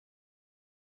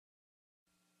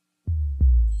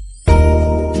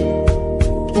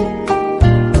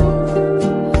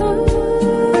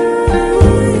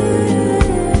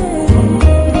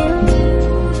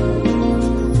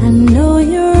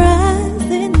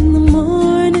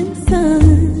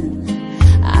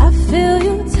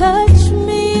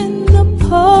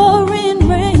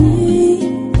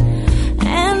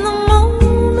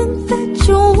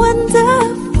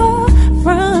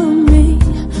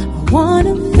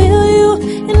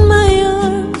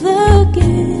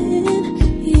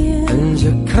And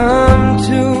you come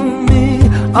to me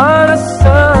on a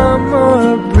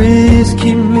summer breeze,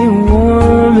 keep me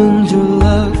warm in your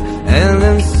love, and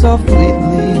then softly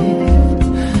leave.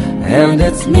 And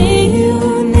it's me you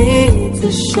need to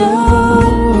show.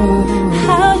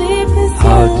 How deep is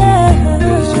your love?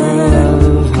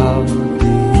 How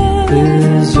deep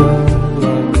is your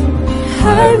love?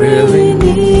 I really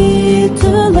need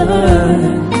to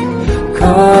learn,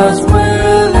 'cause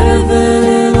we're living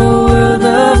in a world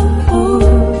of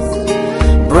fools,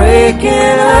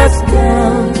 breaking us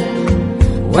down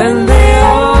when they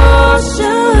all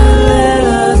should let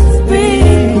us be.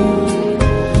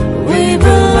 We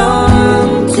belong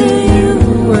to you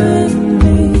and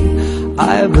me.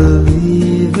 I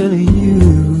believe in you.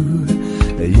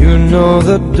 You know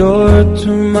the door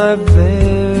to my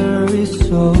very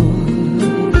soul.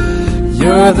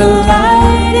 You're the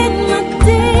light in my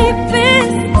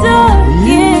deepest,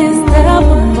 darkest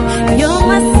hour. You're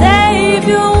my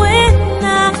savior when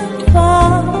I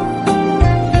fall.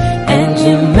 And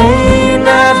you may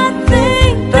not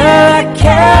think that I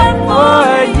care for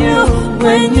you,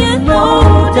 when you know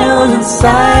down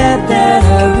inside that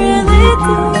I really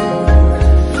do.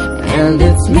 And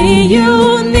it's me you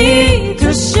need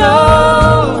to show.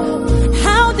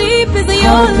 How deep is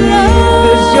your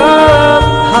love?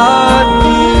 How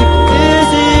deep is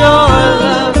your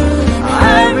love?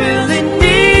 I really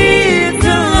need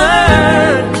to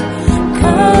learn,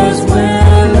 'cause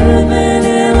we're living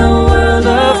in a world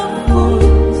of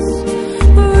fools,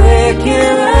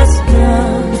 breaking us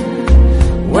down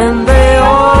when they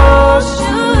all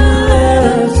should let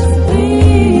us be.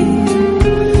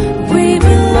 We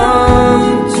belong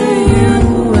to you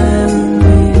and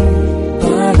me.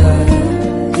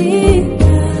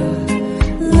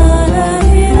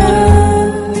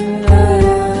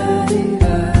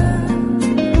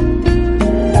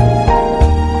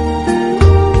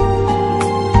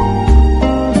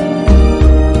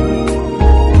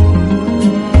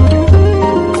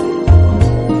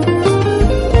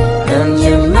 And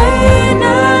you may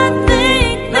not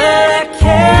think that I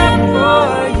care for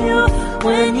you,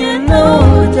 when you know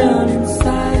down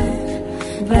inside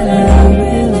that I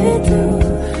really do.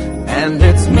 And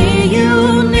it's me you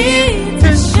need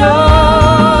to show.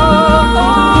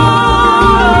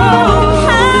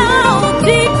 How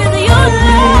deep is your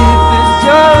love?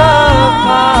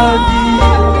 How deep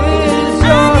is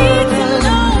your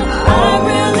love? I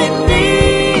really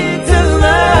need to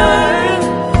learn,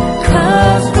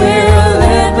 'cause we're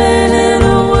living in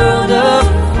a world of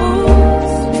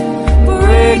fools,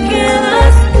 breaking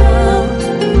us down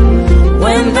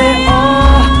when they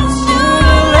all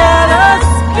should let us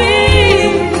be.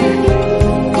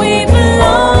 We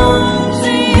belong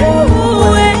to you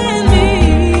and me.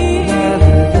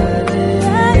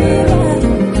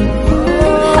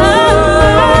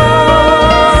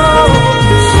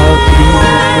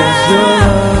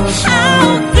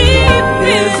 How deep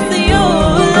is your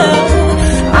love?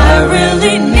 I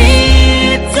really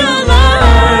need to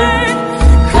learn,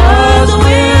 'cause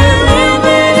we're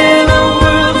living in a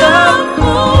world of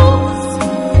fools,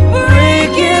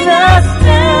 breaking us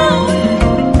down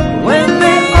when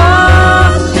they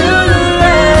all should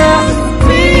let us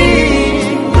be.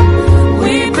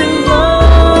 We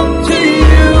belong to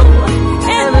you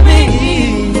and me.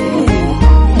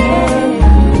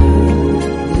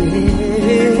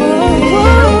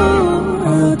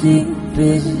 How deep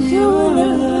is